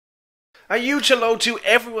A huge hello to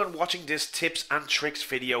everyone watching this tips and tricks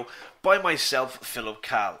video by myself, Philip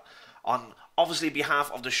Cal, on obviously behalf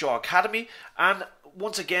of the Shaw Academy. And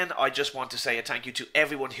once again, I just want to say a thank you to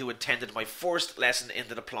everyone who attended my first lesson in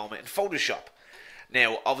the diploma in Photoshop.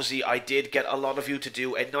 Now, obviously, I did get a lot of you to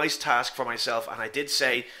do a nice task for myself, and I did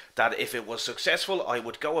say that if it was successful, I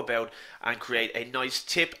would go about and create a nice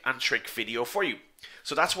tip and trick video for you.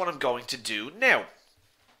 So that's what I'm going to do now.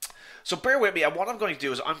 So bear with me, and what I'm going to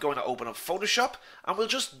do is I'm going to open up Photoshop, and we'll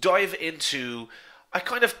just dive into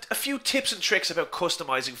a few tips and tricks about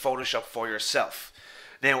customizing Photoshop for yourself.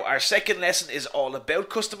 Now, our second lesson is all about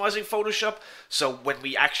customizing Photoshop, so when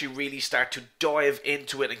we actually really start to dive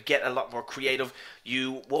into it and get a lot more creative,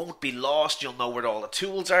 you won't be lost. You'll know where all the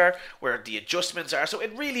tools are, where the adjustments are, so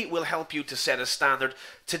it really will help you to set a standard.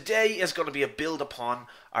 Today is going to be a build upon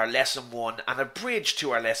our lesson 1 and a bridge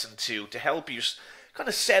to our lesson 2 to help you kind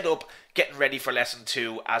of set up getting ready for lesson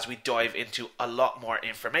 2 as we dive into a lot more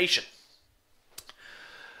information.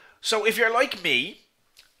 So if you're like me,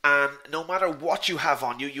 and no matter what you have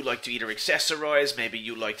on you, you like to either accessorize, maybe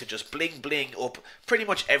you like to just bling up pretty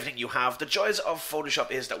much everything you have. The joys of Photoshop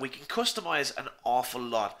is that we can customize an awful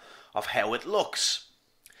lot of how it looks.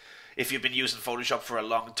 If you've been using Photoshop for a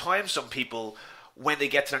long time, some people, when they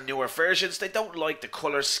get to their newer versions, they don't like the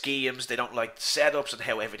color schemes, they don't like the setups and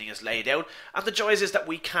how everything is laid out. And the joys is that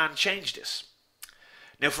we can change this.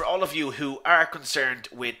 Now, for all of you who are concerned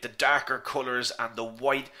with the darker colors and the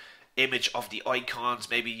white image of the icons,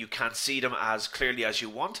 maybe you can't see them as clearly as you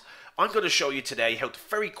want, I'm going to show you today how to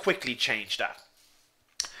very quickly change that.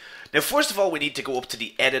 Now, first of all, we need to go up to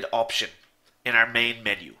the edit option in our main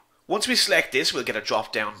menu. Once we select this, we'll get a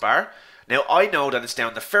drop down bar. Now, I know that it's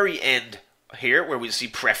down the very end here where we'll see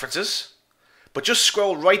preferences, but just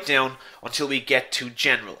scroll right down until we get to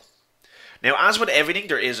general. Now, as with everything,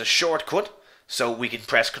 there is a shortcut, so we can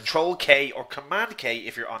press Control K or Command K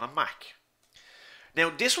if you're on a Mac. Now,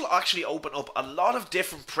 this will actually open up a lot of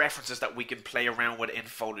different preferences that we can play around with in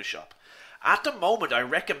Photoshop. At the moment, I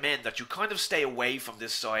recommend that you kind of stay away from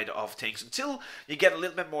this side of things until you get a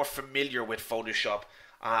little bit more familiar with Photoshop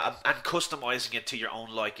and customizing it to your own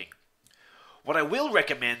liking. What I will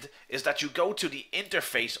recommend is that you go to the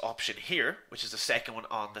interface option here, which is the second one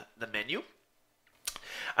on the menu,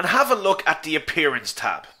 and have a look at the appearance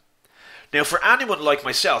tab. Now, for anyone like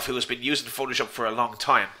myself who has been using Photoshop for a long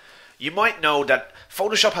time, you might know that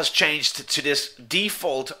Photoshop has changed to this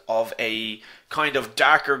default of a kind of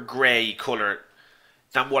darker grey colour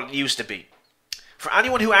than what it used to be. For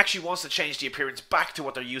anyone who actually wants to change the appearance back to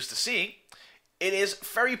what they're used to seeing, it is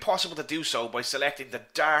very possible to do so by selecting the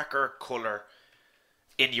darker colour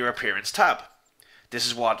in your appearance tab. This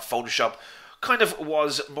is what Photoshop kind of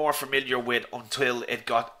was more familiar with until it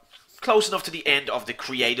got close enough to the end of the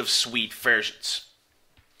Creative Suite versions.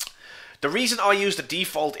 The reason I use the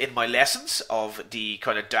default in my lessons of the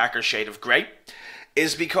kind of darker shade of grey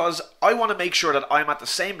is because I want to make sure that I'm at the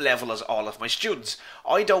same level as all of my students.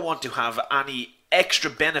 I don't want to have any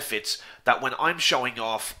extra benefits that when I'm showing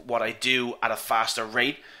off what I do at a faster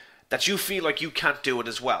rate, that you feel like you can't do it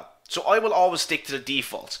as well. So I will always stick to the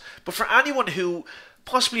defaults. But for anyone who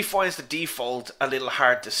possibly finds the default a little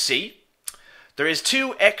hard to see, there is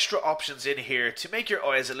 2 extra options in here to make your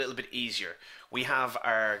eyes a little bit easier. We have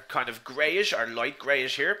our kind of greyish, our light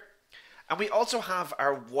greyish here, and we also have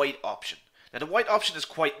our white option. Now, the white option is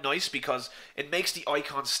quite nice because it makes the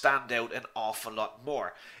icon stand out an awful lot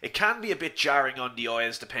more. It can be a bit jarring on the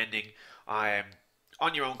eyes depending on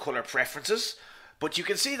your own colour preferences, but you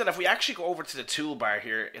can see that if we actually go over to the toolbar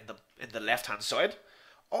here in the left hand side,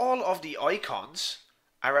 all of the icons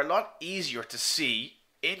are a lot easier to see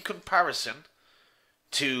in comparison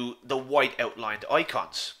to the white outlined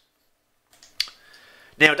icons.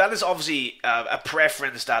 Now, that is obviously a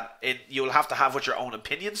preference that you'll have to have with your own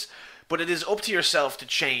opinions, but it is up to yourself to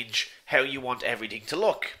change how you want everything to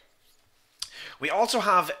look. We also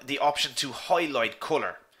have the option to highlight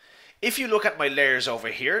colour. If you look at my layers over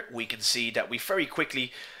here, we can see that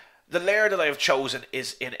the layer that I have chosen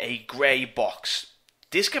is in a grey box.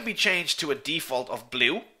 This can be changed to a default of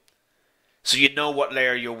blue, so you know what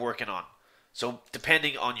layer you're working on. So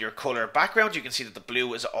depending on your colour background, you can see that the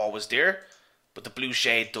blue is always there, but the blue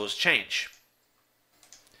shade does change.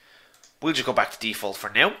 We'll just go back to default for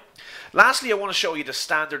now. Lastly, I want to show you the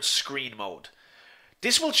standard screen mode.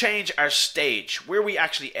 This will change our stage, where we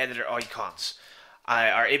actually edit our icons,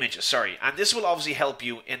 our images, sorry. And this will obviously help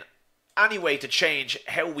you in any way to change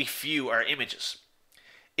how we view our images.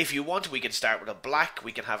 If you want, we can start with a black,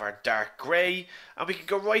 we can have our dark grey, and we can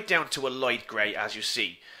go right down to a light grey as you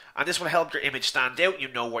see. And this will help your image stand out, you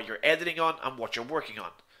know what you're editing on and what you're working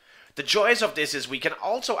on. The joys of this is we can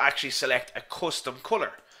also actually select a custom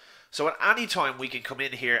color. So at any time we can come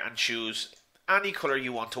in here and choose any color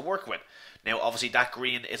you want to work with. Now obviously that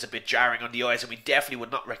green is a bit jarring on the eyes and we definitely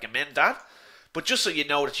would not recommend that. But just so you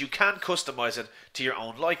know that you can customize it to your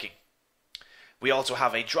own liking. We also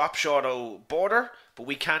have a drop shadow border, but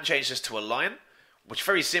we can change this to a line, which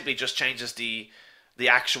very simply just changes the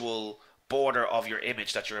actual border of your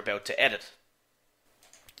image that you're about to edit.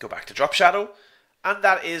 Go back to drop shadow, and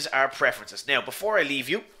that is our preferences. Now before I leave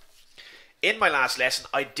you, in my last lesson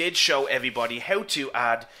I did show everybody how to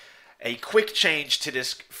add a quick change to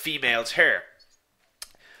this female's hair.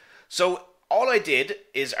 So all I did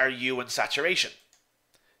is our hue and saturation.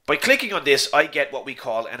 By clicking on this, I get what we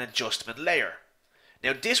call an adjustment layer.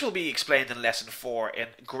 Now this will be explained in lesson 4 in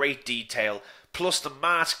great detail, plus the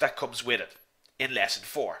mask that comes with it in lesson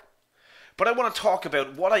 4. But I want to talk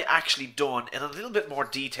about what I actually done in a little bit more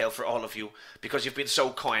detail for all of you, because you've been so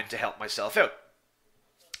kind to help myself out.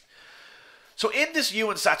 So in this hue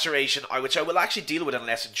and saturation, which I will actually deal with in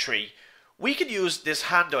lesson 3, we can use this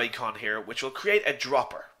hand icon here, which will create a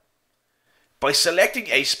dropper. By selecting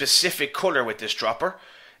a specific color with this dropper,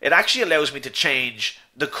 it actually allows me to change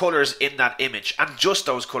the colors in that image, and just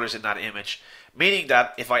those colors in that image. Meaning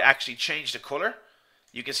that if I actually change the color,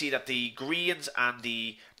 you can see that the greens and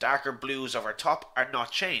the darker blues of our top are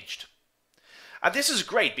not changed. And this is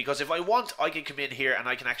great because if I want, I can come in here and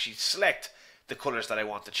I can actually select the colors that I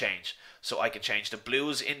want to change. So I can change the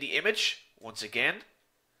blues in the image. Once again,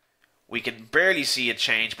 we can barely see a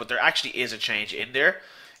change, but there actually is a change in there.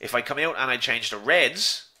 If I come out and I change the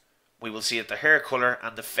reds, we will see that the hair color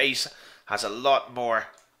and the face has a lot more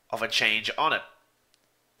of a change on it.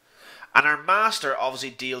 And our master obviously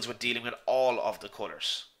deals with dealing with all of the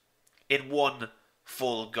colors in one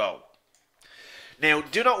full go. Now,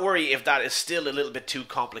 do not worry if that is still a little bit too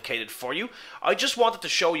complicated for you. I just wanted to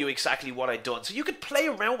show you exactly what I've done so you could play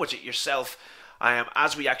around with it yourself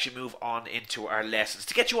as we actually move on into our lessons,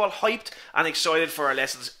 to get you all hyped and excited for our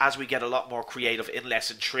lessons as we get a lot more creative in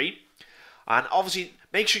lesson 3. And obviously,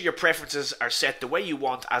 make sure your preferences are set the way you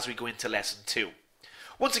want as we go into lesson 2.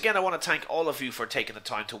 Once again, I want to thank all of you for taking the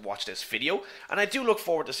time to watch this video, and I do look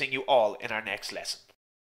forward to seeing you all in our next lesson.